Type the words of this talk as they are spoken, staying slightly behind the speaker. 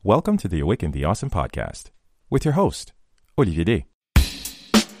Welcome to the Awaken the Awesome podcast with your host, Olivier Day.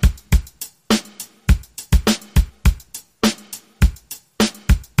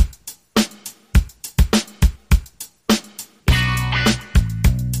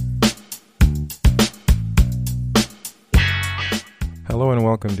 Hello and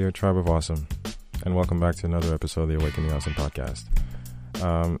welcome, dear Tribe of Awesome, and welcome back to another episode of the Awaken the Awesome podcast.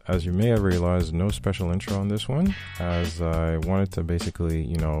 As you may have realized, no special intro on this one, as I wanted to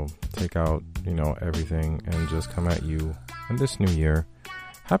basically, take out, everything and just come at you in this new year.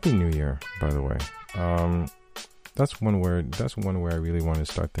 Happy New Year, by the way. That's one way I really want to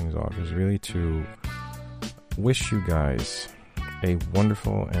start things off, is really to wish you guys a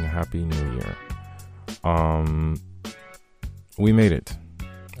wonderful and happy New Year. We made it.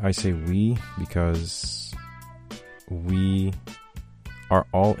 I say we because we are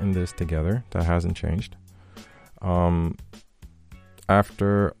all in this together. That hasn't changed.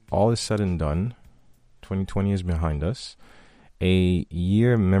 After all is said and done, 2020 is behind us. A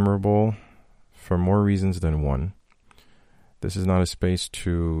year memorable for more reasons than one. This is not a space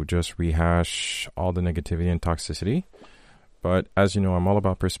to just rehash all the negativity and toxicity. But as you know, I'm all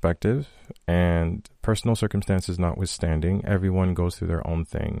about perspective, and personal circumstances notwithstanding, everyone goes through their own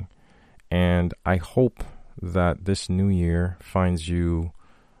thing. And I hope that this new year finds you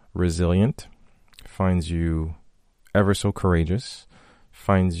resilient, finds you ever so courageous,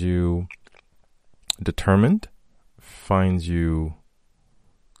 finds you determined, finds you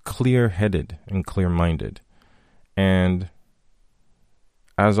clear-headed and clear-minded. And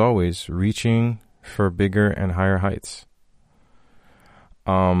as always, reaching for bigger and higher heights.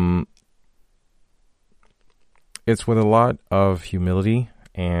 It's with a lot of humility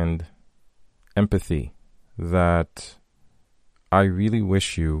and empathy that I really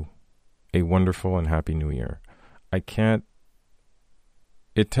wish you a wonderful and happy New Year. It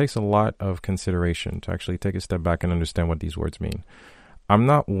takes a lot of consideration to actually take a step back and understand what these words mean. I'm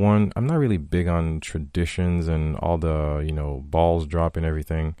not really big on traditions and all the, balls drop and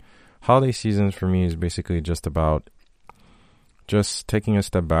everything. Holiday seasons for me is basically just about just taking a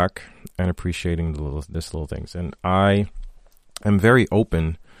step back and appreciating these little things. And I am very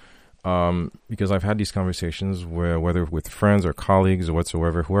open because I've had these conversations where, whether with friends or colleagues or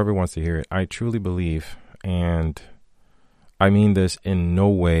whatsoever, whoever wants to hear it, I truly believe, and I mean this in no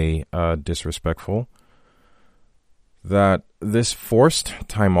way disrespectful, that this forced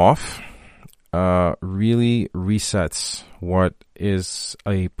time off really resets what is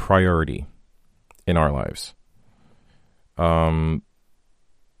a priority in our lives.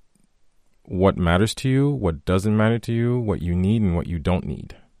 What matters to you, what doesn't matter to you, what you need and what you don't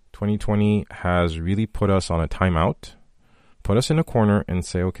need. 2020 has really put us on a timeout, put us in a corner and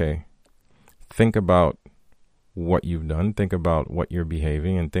say, okay, think about what you've done, think about what you're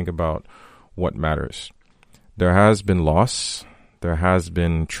behaving, and think about what matters. There has been loss, there has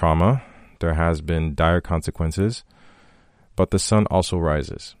been trauma, there has been dire consequences, but the sun also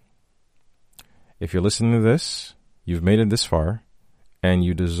rises. If you're listening to this, you've made it this far, and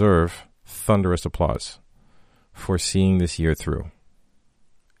you deserve thunderous applause for seeing this year through.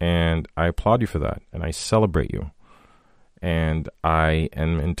 And I applaud you for that, and I celebrate you. And I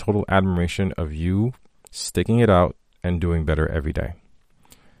am in total admiration of you sticking it out and doing better every day.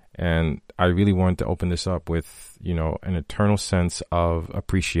 And I really wanted to open this up with, an eternal sense of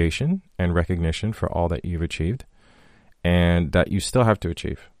appreciation and recognition for all that you've achieved and that you still have to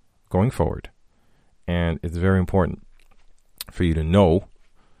achieve going forward. And it's very important for you to know,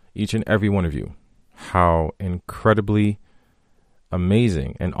 each and every one of you, how incredibly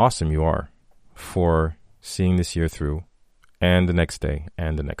amazing and awesome you are for seeing this year through, and the next day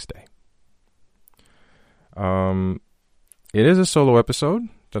and the next day. It is a solo episode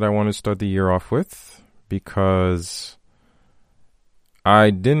that I want to start the year off with because I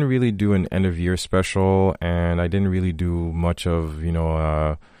didn't really do an end of year special, and I didn't really do much of,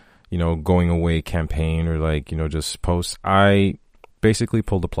 going away campaign or just posts. I basically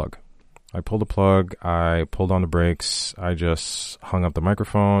pulled the plug. I pulled on the brakes. I just hung up the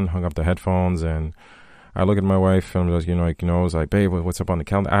microphone, hung up the headphones, and I look at my wife and I was like, babe, what's up on the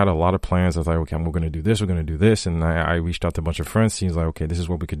calendar? I had a lot of plans. I was like, okay, we're going to do this. We're going to do this. And I reached out to a bunch of friends. Seems like, okay, this is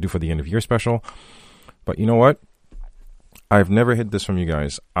what we could do for the end of year special. But you know what? I've never hid this from you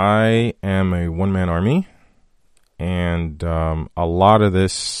guys. I am a one-man army, and a lot of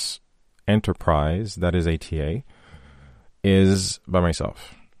this enterprise that is ATA is by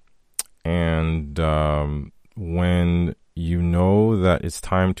myself. And when you know that it's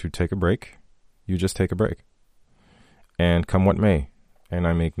time to take a break, you just take a break. And come what may. And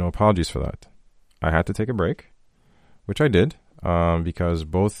I make no apologies for that. I had to take a break, which I did. because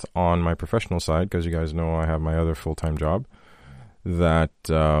both on my professional side, because you guys know I have my other full-time job that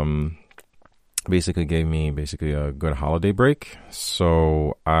basically gave me a good holiday break.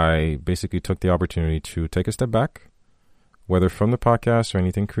 So I basically took the opportunity to take a step back, whether from the podcast or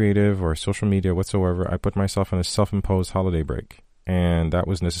anything creative or social media whatsoever. I put myself on a self-imposed holiday break, and that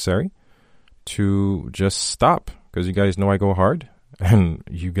was necessary to just stop, because you guys know I go hard, and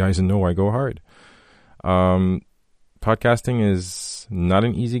you guys know I go hard. Podcasting is not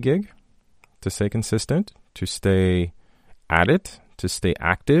an easy gig, to stay consistent, to stay at it, to stay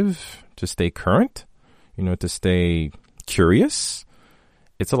active, to stay current, to stay curious.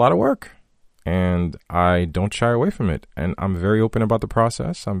 It's a lot of work, and I don't shy away from it. And I'm very open about the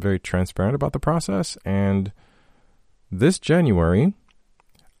process. I'm very transparent about the process. And this January,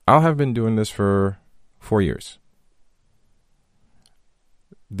 I'll have been doing this for 4 years.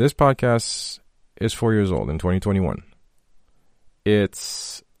 This podcast is 4 years old in 2021.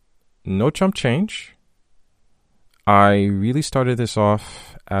 It's no chump change. I really started this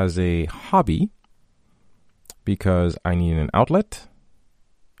off as a hobby because I needed an outlet.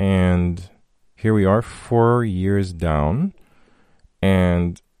 And here we are 4 years down,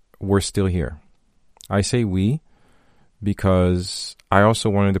 and we're still here. I say we because I also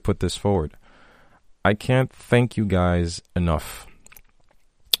wanted to put this forward. I can't thank you guys enough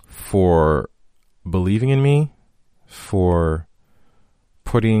for believing in me, for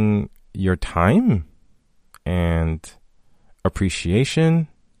putting your time and appreciation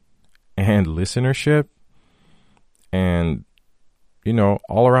and listenership and,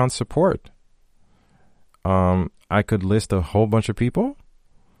 all around support. I could list a whole bunch of people,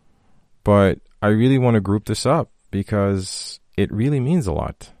 but I really want to group this up because it really means a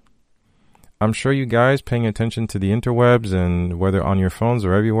lot. I'm sure you guys paying attention to the interwebs, and whether on your phones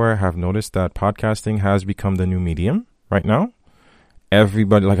or everywhere, have noticed that podcasting has become the new medium right now.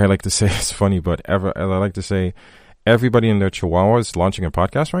 Everybody, like I like to say, it's funny, but I like to say everybody in their chihuahua is launching a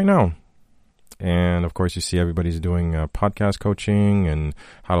podcast right now. And of course, you see everybody's doing podcast coaching and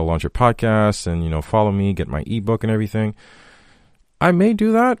how to launch your podcast and, follow me, get my ebook and everything. I may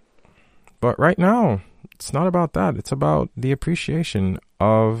do that, but right now, it's not about that. It's about the appreciation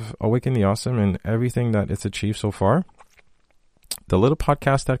of Awaken the Awesome and everything that it's achieved so far. The little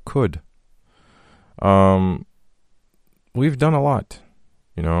podcast that could. We've done a lot.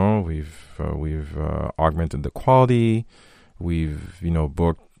 We've augmented the quality. We've,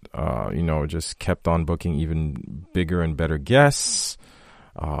 booked, just kept on booking even bigger and better guests.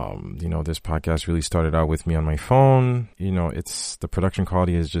 This podcast really started out with me on my phone. It's the production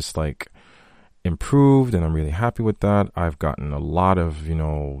quality is just like improved, and I'm really happy with that. I've gotten a lot of,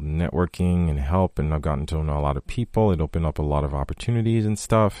 networking and help, and I've gotten to know a lot of people. It opened up a lot of opportunities and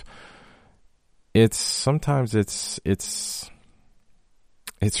stuff. Sometimes it's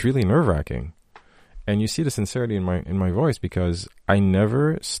really nerve-wracking. And you see the sincerity in my voice, because I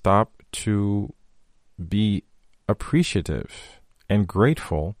never stop to be appreciative and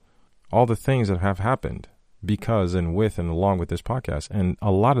grateful all the things that have happened because and with and along with this podcast. And a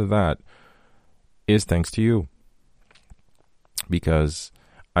lot of that is thanks to you, because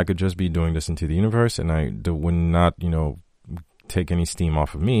I could just be doing this into the universe and I would not, take any steam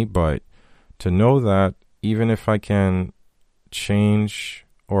off of me. But to know that even if I can change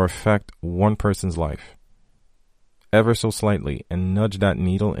or affect one person's life ever so slightly and nudge that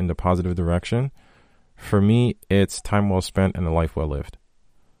needle in the positive direction, for me, it's time well spent and a life well lived.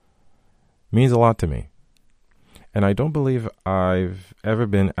 Means a lot to me. And I don't believe I've ever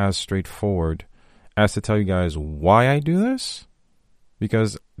been as straightforward as to tell you guys why I do this,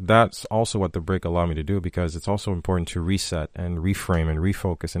 because that's also what the break allowed me to do, because it's also important to reset and reframe and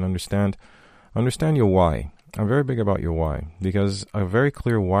refocus and understand your why. I'm very big about your why, because a very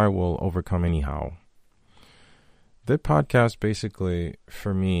clear why will overcome any how. The podcast basically,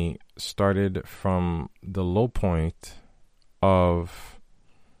 for me, started from the low point of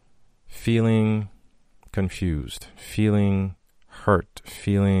feeling confused, feeling hurt,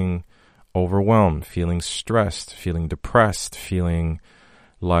 feeling overwhelmed, feeling stressed, feeling depressed, feeling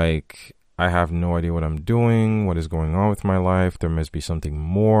like I have no idea what I'm doing, what is going on with my life. There must be something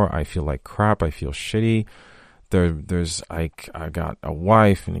more. I feel like crap. I feel shitty. I got a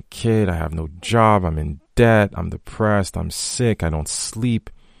wife and a kid. I have no job. I'm in debt. I'm depressed. I'm sick. I don't sleep.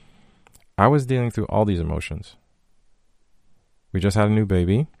 I was dealing through all these emotions. We just had a new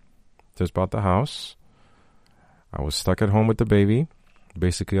baby. Just bought the house. I was stuck at home with the baby.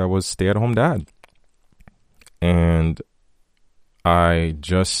 Basically, I was stay-at-home dad. And I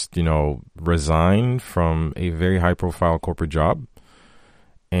just, resigned from a very high-profile corporate job.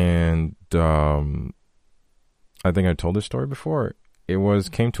 And I think I told this story before.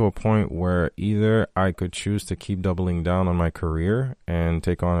 Came to a point where either I could choose to keep doubling down on my career and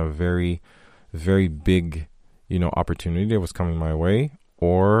take on a very, very big, opportunity that was coming my way,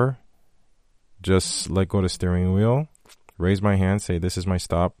 or just let go of the steering wheel, raise my hand, say, this is my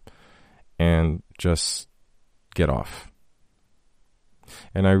stop, and just get off.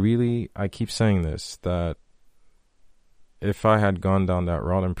 And I keep saying this, that if I had gone down that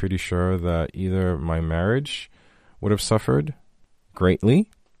route, I'm pretty sure that either my marriage would have suffered greatly,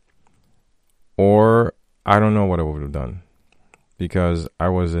 or I don't know what I would have done, because I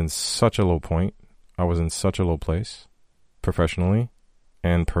was in such a low point. I was in such a low place, professionally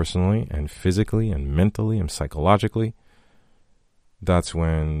and personally and physically and mentally and psychologically. That's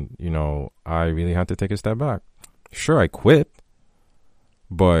when, I really had to take a step back. Sure, I quit,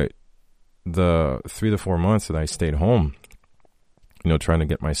 but the 3 to 4 months that I stayed home, trying to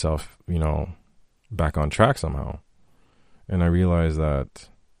get myself, back on track somehow. And I realized that,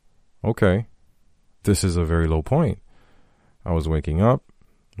 okay, this is a very low point. I was waking up,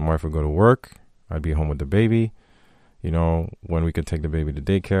 my wife would go to work, I'd be home with the baby, when we could take the baby to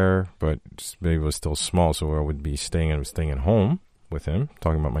daycare, but the baby was still small, so I would be staying at home with him,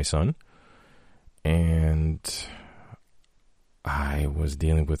 talking about my son. And I was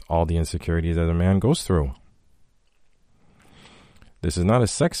dealing with all the insecurities that a man goes through. This is not a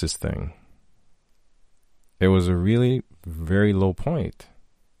sexist thing. It was a really very low point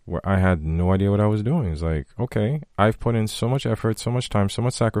where I had no idea what I was doing. It's like, okay, I've put in so much effort, so much time, so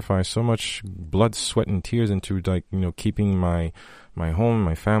much sacrifice, so much blood, sweat, and tears into keeping my home,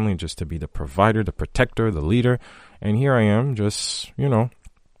 my family, just to be the provider, the protector, the leader. And here I am just,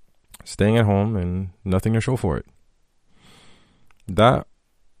 staying at home and nothing to show for it. That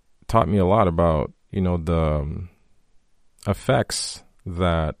taught me a lot about, the effects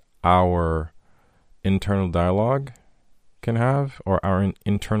that our internal dialogue can have, or our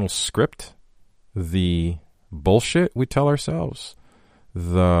internal script, the bullshit we tell ourselves,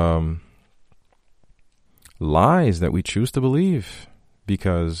 the lies that we choose to believe,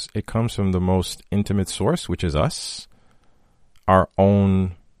 because it comes from the most intimate source, which is us, our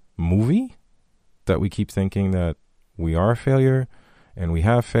own movie, that we keep thinking that we are a failure and we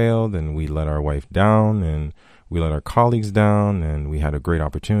have failed and we let our wife down and we let our colleagues down and we had a great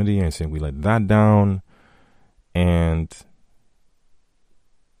opportunity and we let that down. And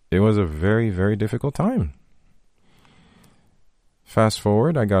it was a very, very difficult time. Fast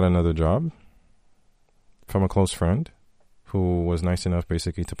forward, I got another job from a close friend who was nice enough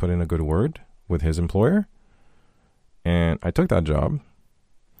basically to put in a good word with his employer. And I took that job.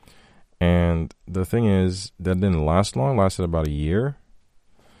 And the thing is, that didn't last long, lasted about a year.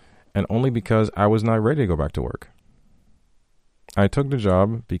 And only because I was not ready to go back to work. I took the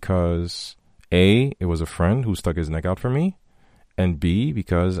job because A, it was a friend who stuck his neck out for me. And B,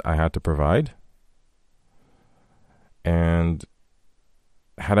 because I had to provide. And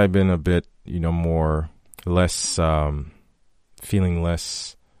had I been a bit, less, feeling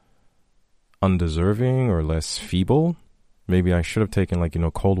less undeserving or less feeble, maybe I should have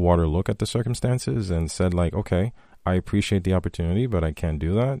taken cold water look at the circumstances and said okay, I appreciate the opportunity, but I can't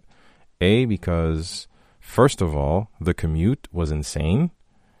do that. A, because first of all, the commute was insane.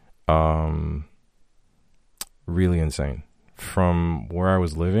 Really insane. From where I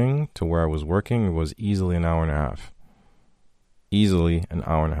was living to where I was working, it was easily an hour and a half. Easily an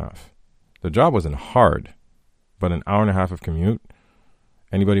hour and a half. The job wasn't hard, but an hour and a half of commute.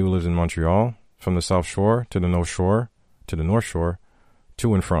 Anybody who lives in Montreal, from the South Shore to the North Shore, to the North Shore,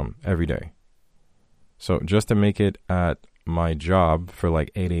 to and from every day. So just to make it at my job for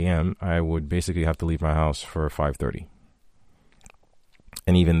 8 a.m., I would basically have to leave my house for 5:30.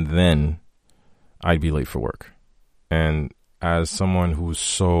 And even then, I'd be late for work. And as someone who's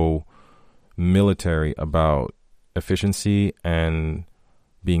so military about efficiency and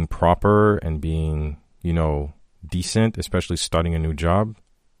being proper and being, decent, especially starting a new job,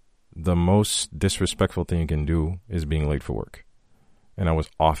 the most disrespectful thing you can do is being late for work. And I was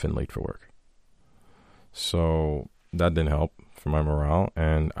often late for work. So that didn't help for my morale.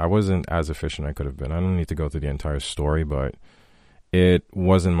 And I wasn't as efficient I could have been. I don't need to go through the entire story, but it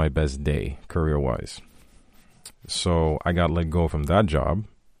wasn't my best day career-wise. So I got let go from that job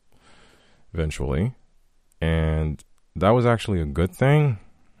eventually. And that was actually a good thing,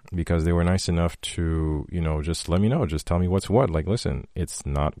 because they were nice enough to, just let me know, just tell me what's what. Listen, it's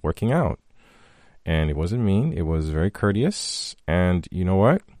not working out. And it wasn't mean. It was very courteous. And you know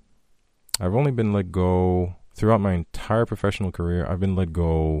what? I've only been let go throughout my entire professional career. I've been let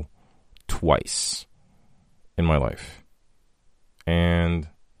go twice in my life. And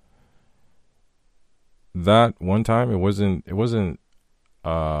that one time, it wasn't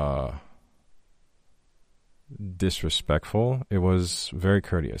disrespectful. It was very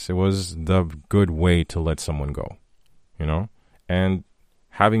courteous. It was the good way to let someone go, you know? And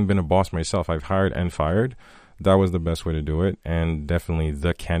having been a boss myself, I've hired and fired. That was the best way to do it. And definitely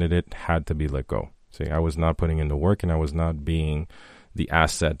the candidate had to be let go. See, I was not putting in the work and I was not being the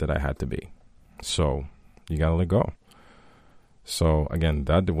asset that I had to be. So you got to let go. So again,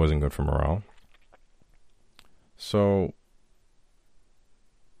 that wasn't good for morale. So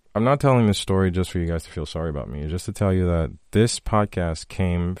I'm not telling this story just for you guys to feel sorry about me. It's just to tell you that this podcast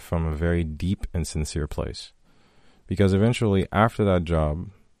came from a very deep and sincere place. Because eventually, after that job,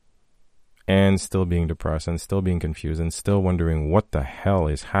 and still being depressed and still being confused and still wondering what the hell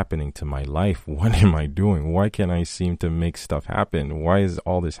is happening to my life? What am I doing? Why can't I seem to make stuff happen? Why is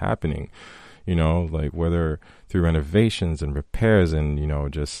all this happening? You know, like whether through renovations and repairs and, you know,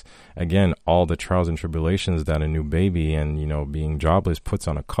 just, again, all the trials and tribulations that a new baby and, you know, being jobless puts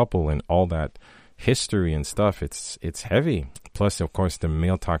on a couple and all that history and stuff, it's heavy. Plus, of course, the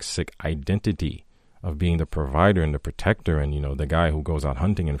male toxic identity of being the provider and the protector and, you know, the guy who goes out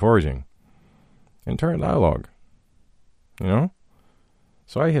hunting and foraging. Internal dialogue, you know?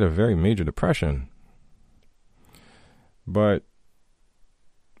 So I hit a very major depression. But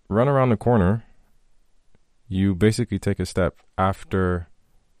run around the corner, you basically take a step after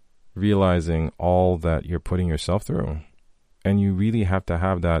realizing all that you're putting yourself through. And you really have to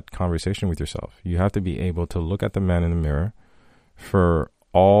have that conversation with yourself. You have to be able to look at the man in the mirror for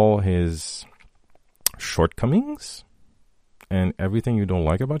all his shortcomings and everything you don't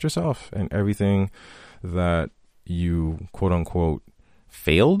like about yourself and everything that you, quote unquote,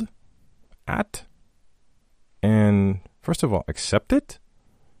 failed at. And first of all, accept it.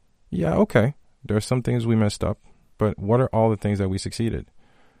 Yeah, okay. There are some things we messed up, but what are all the things that we succeeded?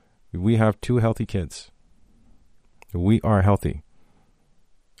 We have 2 healthy kids. We are healthy.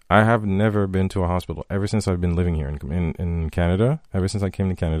 I have never been to a hospital ever since I've been living here in Canada. Ever since I came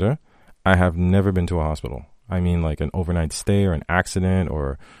to Canada, I have never been to a hospital. I mean, like an overnight stay or an accident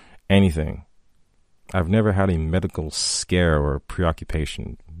or anything. I've never had a medical scare or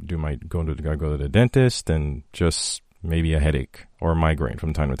preoccupation. I go to the dentist and just maybe a headache or a migraine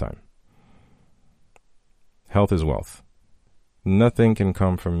from time to time. Health is wealth. Nothing can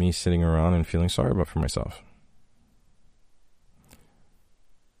come from me sitting around and feeling sorry for myself.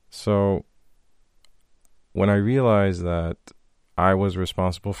 So when I realized that I was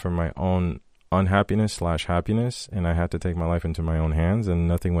responsible for my own unhappiness/happiness, and I had to take my life into my own hands and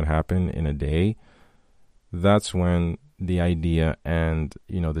nothing would happen in a day, that's when the idea and,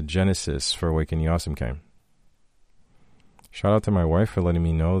 you know, the genesis for Awaken the Awesome came. Shout out to my wife for letting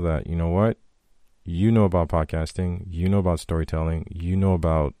me know that, you know what, you know about podcasting, you know about storytelling, you know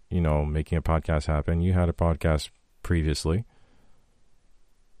about, you know, making a podcast happen. You had a podcast previously.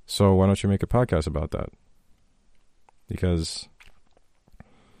 So why don't you make a podcast about that? Because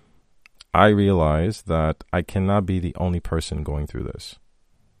I realized that I cannot be the only person going through this.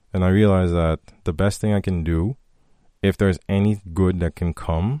 And I realized that the best thing I can do, if there's any good that can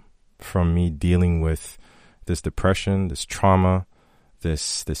come from me dealing with this depression, this trauma,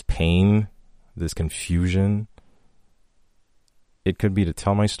 this pain, this confusion, it could be to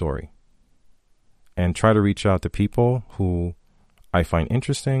tell my story and try to reach out to people who I find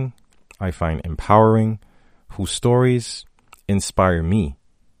interesting, I find empowering, whose stories inspire me,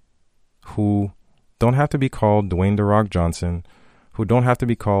 who don't have to be called Dwayne "The Rock" Johnson, who don't have to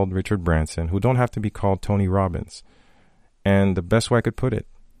be called Richard Branson, who don't have to be called Tony Robbins. And the best way I could put it,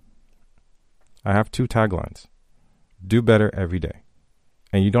 I have 2 taglines. Do better every day.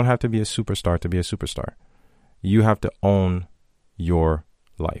 And you don't have to be a superstar to be a superstar. You have to own your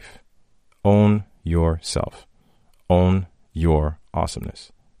life. Own yourself. Own your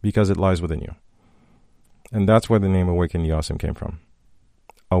awesomeness. Because it lies within you. And that's where the name Awaken the Awesome came from.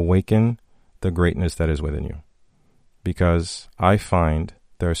 Awaken the greatness that is within you. Because I find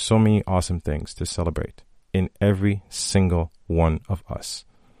there are so many awesome things to celebrate in every single one of us.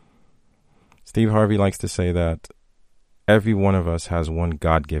 Steve Harvey likes to say that every one of us has one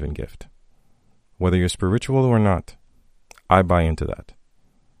God-given gift. Whether you're spiritual or not, I buy into that.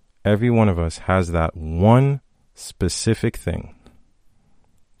 Every one of us has that one specific thing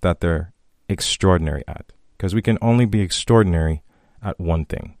that they're extraordinary at. Because we can only be extraordinary at one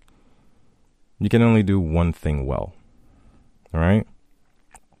thing. You can only do one thing well. All right?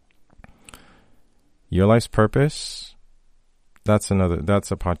 Your life's purpose, that's a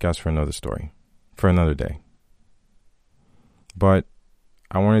podcast for another story, for another day. But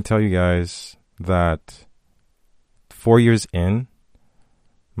I want to tell you guys that 4 years in,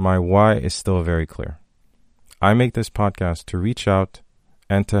 my why is still very clear. I make this podcast to reach out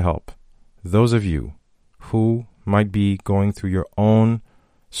and to help those of you who might be going through your own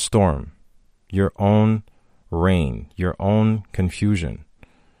storm, your own rain, your own confusion,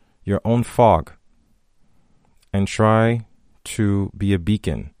 your own fog, and try to be a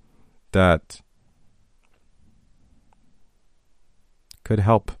beacon that could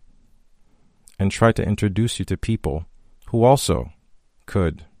help, and try to introduce you to people who also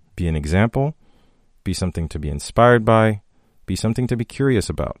could be an example, be something to be inspired by, be something to be curious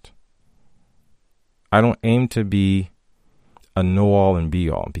about. I don't aim to be a know-all and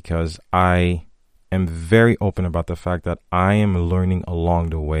be-all, because I am very open about the fact that I am learning along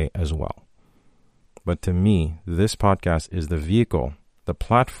the way as well. But to me, this podcast is the vehicle, the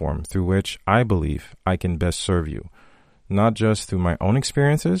platform through which I believe I can best serve you, not just through my own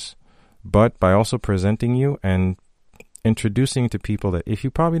experiences, but by also presenting you and introducing you to people that if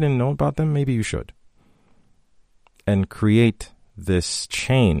you probably didn't know about them, maybe you should. And create this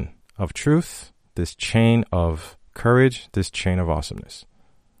chain of truth, this chain of courage, this chain of awesomeness.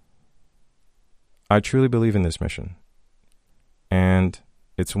 I truly believe in this mission. And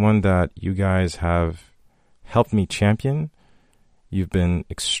it's one that you guys have helped me champion. You've been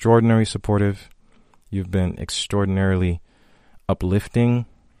extraordinarily supportive. You've been extraordinarily uplifting.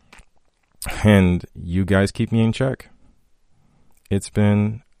 And you guys keep me in check. It's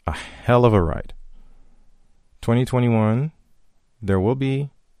been a hell of a ride. 2021, there will be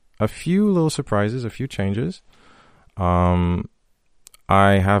a few little surprises, a few changes. I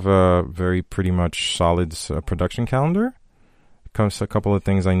have a very pretty much solid production calendar. Comes a couple of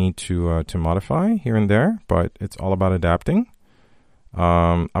things I need to modify here and there, but it's all about adapting.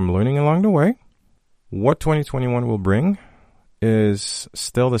 I'm learning along the way. What 2021 will bring is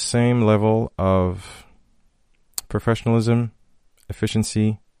still the same level of professionalism,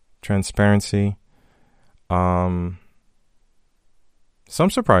 efficiency, transparency. Some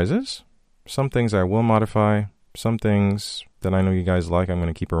surprises, some things I will modify, some things that I know you guys like I'm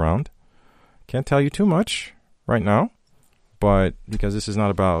going to keep around. Can't tell you too much right now, but because this is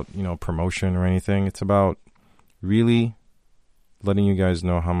not about, promotion or anything, it's about really letting you guys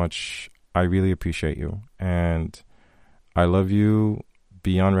know how much I really appreciate you. And I love you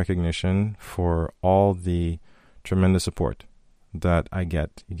beyond recognition for all the tremendous support that I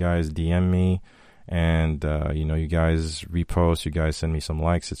get. You guys DM me and, you guys repost, you guys send me some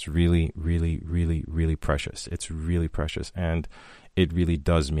likes. It's really, really, really, really precious. It's really precious. And it really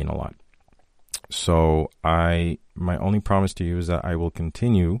does mean a lot. So my only promise to you is that I will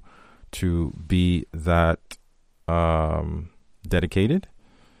continue to be that dedicated,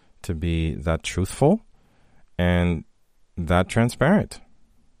 to be that truthful, and that transparent,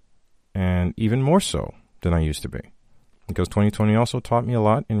 and even more so than I used to be. Because 2020 also taught me a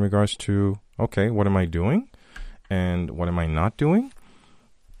lot in regards to, okay, what am I doing and what am I not doing?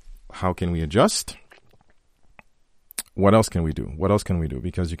 How can we adjust? What else can we do? What else can we do?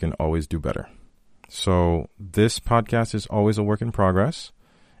 Because you can always do better. So this podcast is always a work in progress,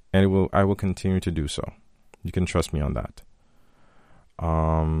 and I will continue to do so. You can trust me on that.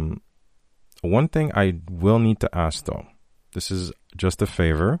 One thing I will need to ask, though, this is just a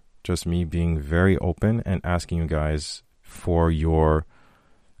favor, just me being very open and asking you guys for your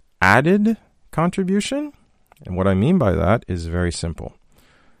added contribution. And what I mean by that is very simple.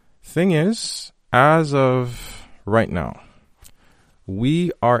 Thing is, as of right now,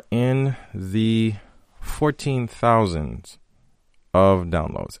 we are in the 14,000 of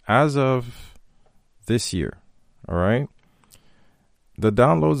downloads as of this year. All right. The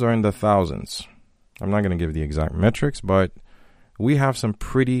downloads are in the thousands. I'm not going to give the exact metrics, but we have some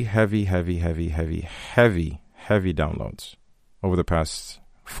pretty heavy downloads over the past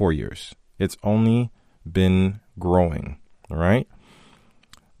 4 years. It's only been growing. All right.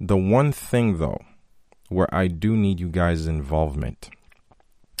 The one thing, though, where I do need you guys' involvement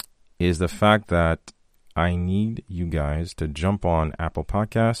is the fact that I need you guys to jump on Apple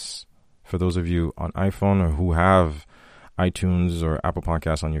Podcasts. For those of you on iPhone or who have iTunes or Apple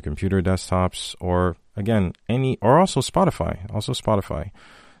Podcasts on your computer desktops, or again, or also Spotify.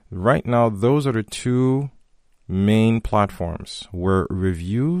 Right now, those are the two main platforms where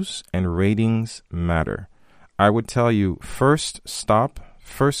reviews and ratings matter. I would tell you first stop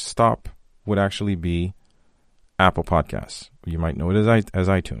would actually be Apple Podcasts. You might know it as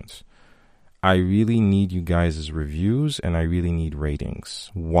iTunes. I really need you guys' reviews and I really need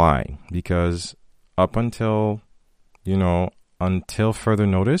ratings. Why? Because up until further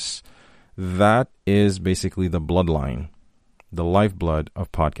notice, that is basically the bloodline, the lifeblood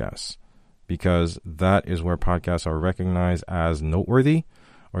of podcasts, because that is where podcasts are recognized as noteworthy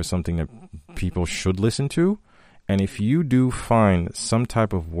or something that people should listen to. And if you do find some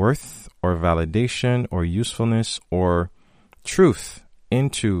type of worth or validation or usefulness or truth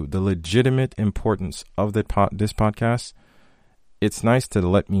into the legitimate importance of this podcast, it's nice to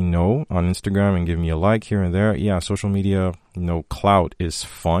let me know on Instagram and give me a like here and there. Yeah, social media, clout is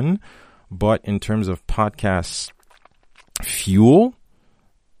fun. But in terms of podcast fuel,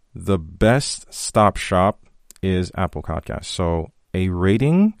 the best stop shop is Apple Podcasts. So a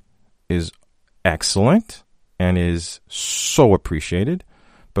rating is excellent and is so appreciated,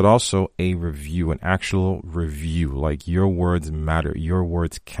 but also a review, an actual review. Like, your words matter. Your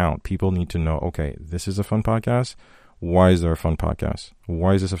words count. People need to know, okay, this is a fun podcast. Why is there a fun podcast?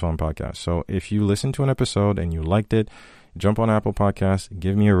 Why is this a fun podcast? So if you listen to an episode and you liked it, jump on Apple Podcasts,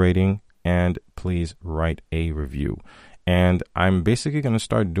 give me a rating, and please write a review. And I'm basically going to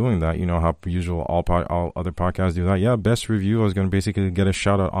start doing that. You know how usual all other podcasts do that. Yeah, best review. I was going to basically get a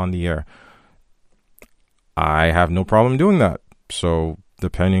shout out on the air. I have no problem doing that. So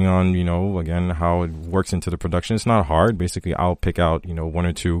depending on, again, how it works into the production, it's not hard. Basically, I'll pick out, one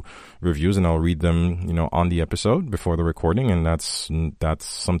or two reviews and I'll read them, on the episode before the recording. And that's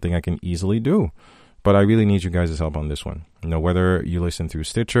something I can easily do. But I really need you guys' help on this one. Whether you listen through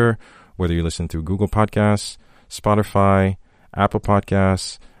Stitcher, whether you listen through Google Podcasts, Spotify, Apple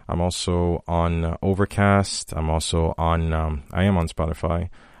Podcasts. I'm also on Overcast. I'm also on, I am on Spotify.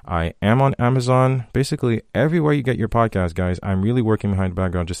 I am on Amazon. Basically, everywhere you get your podcast, guys. I'm really working behind the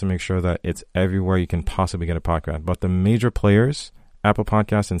background just to make sure that it's everywhere you can possibly get a podcast. But the major players, Apple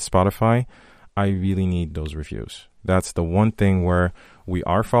Podcasts and Spotify, I really need those reviews. That's the one thing where we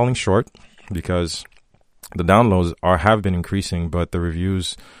are falling short, because the downloads have been increasing, but the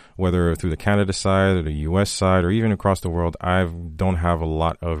reviews, whether through the Canada side or the US side or even across the world, I don't have a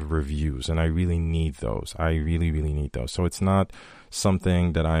lot of reviews, and I really need those. I really, really need those. So it's not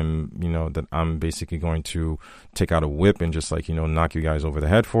something that I'm basically going to take out a whip and just knock you guys over the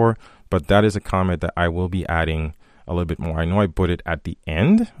head for. But that is a comment that I will be adding a little bit more. I know I put it at the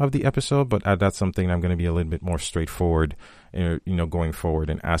end of the episode, but that's something I'm going to be a little bit more straightforward, going forward,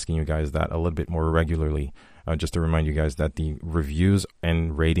 and asking you guys that a little bit more regularly. Just to remind you guys that the reviews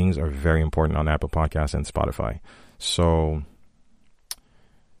and ratings are very important on Apple Podcasts and Spotify. So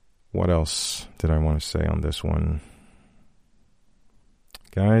what else did I want to say on this one?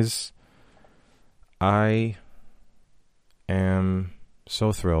 Guys, I am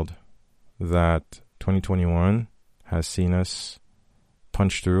so thrilled that 2021 has seen us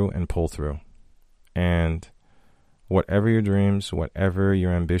punch through and pull through. And whatever your dreams, whatever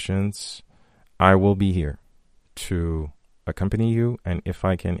your ambitions, I will be here to accompany you. And if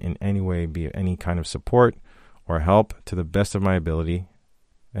I can in any way be of any kind of support or help, to the best of my ability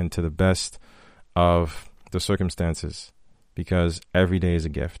and to the best of the circumstances, because every day is a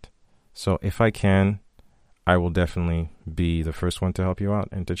gift. So if I can, I will definitely be the first one to help you out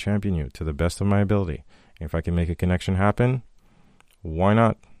and to champion you to the best of my ability. If I can make a connection happen, why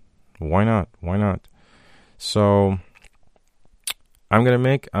not? Why not? Why not? So I'm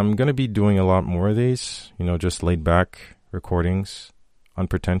going to be doing a lot more of these, just laid back recordings,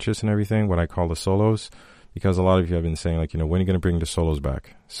 unpretentious and everything, what I call the solos, because a lot of you have been saying when are you going to bring the solos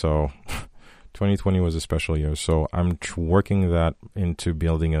back? So 2020 was a special year. So I'm working that into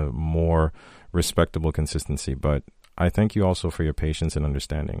building a more respectable consistency. But I thank you also for your patience and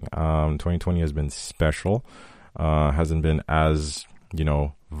understanding. 2020 has been special. Hasn't been as,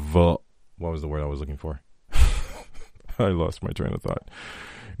 what was the word I was looking for? I lost my train of thought,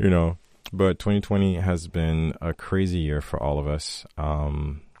 but 2020 has been a crazy year for all of us.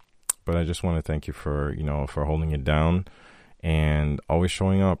 But I just want to thank you for, for holding it down and always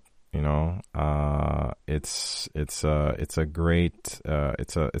showing up. It's a great,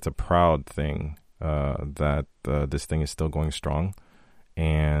 it's a proud thing, that, this thing is still going strong.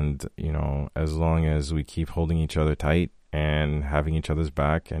 And, as long as we keep holding each other tight and having each other's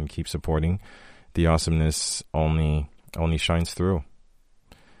back and keep supporting, the awesomeness only shines through.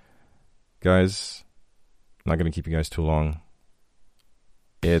 Guys, I'm not going to keep you guys too long.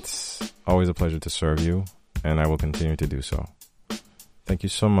 It's always a pleasure to serve you, and I will continue to do so. Thank you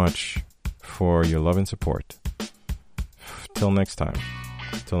so much for your love and support. Till next time,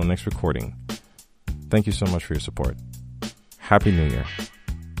 till the next recording, thank you so much for your support. Happy New Year.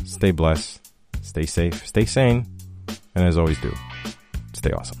 Stay blessed, stay safe, stay sane, and as always do,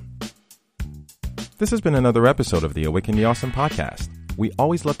 stay awesome. This has been another episode of the Awaken the Awesome podcast. We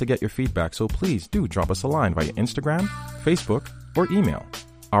always love to get your feedback, so please do drop us a line via Instagram, Facebook, or email.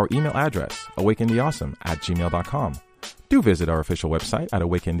 Our email address, awakentheawesome@gmail.com. Do visit our official website at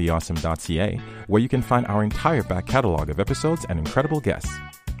awakentheawesome.ca, where you can find our entire back catalog of episodes and incredible guests.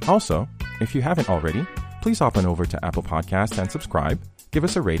 Also, if you haven't already, please hop on over to Apple Podcasts and subscribe, give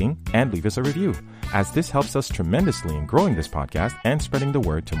us a rating, and leave us a review, as this helps us tremendously in growing this podcast and spreading the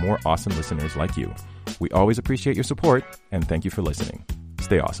word to more awesome listeners like you. We always appreciate your support, and thank you for listening.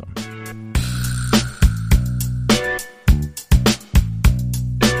 Stay awesome.